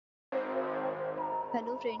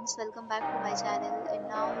Hello friends, welcome back to my channel and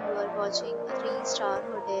now you are watching a 3-star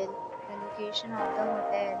hotel. The location of the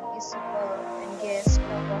hotel is superb and guests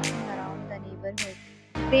love walking around the neighborhood.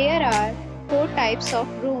 There are 4 types of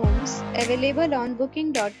rooms available on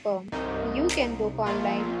booking.com. You can book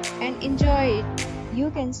online and enjoy it.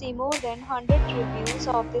 You can see more than 100 reviews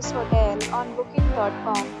of this hotel on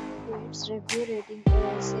booking.com. Its review rating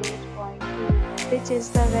is 8.2, which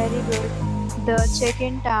is the very good. The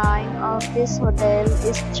check-in time of this hotel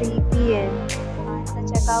is 3 p.m. and the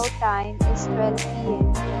checkout time is 12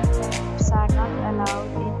 p.m. Pets are not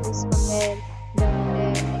allowed in this hotel. The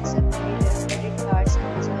hotel accepts major credit cards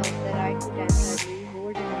and reserves the right to temporarily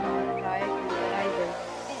hold an amount prior to arrival.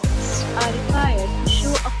 Guests are required to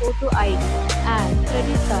show a photo ID and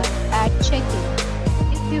credit card at check-in.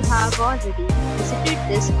 If you have already visited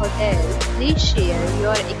this hotel, please share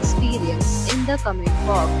your experience in the comment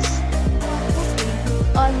box.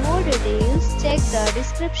 For more details, check the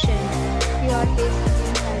description. If you are facing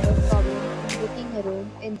any kind of problem in booking a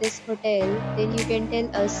room in this hotel, then you can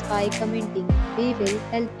tell us by commenting. We will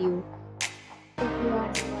help you. If you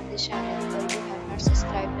are new on this channel or you have not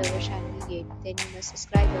subscribed our channel yet, then you must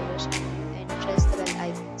subscribe our channel and press the bell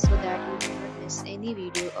icon so that you do not miss any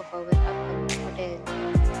video of our upcoming hotel.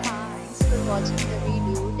 Thanks for watching the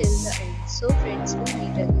video till the end. So friends, we'll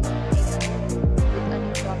meet again in a new video with a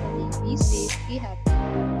new property. Be safe, be happy.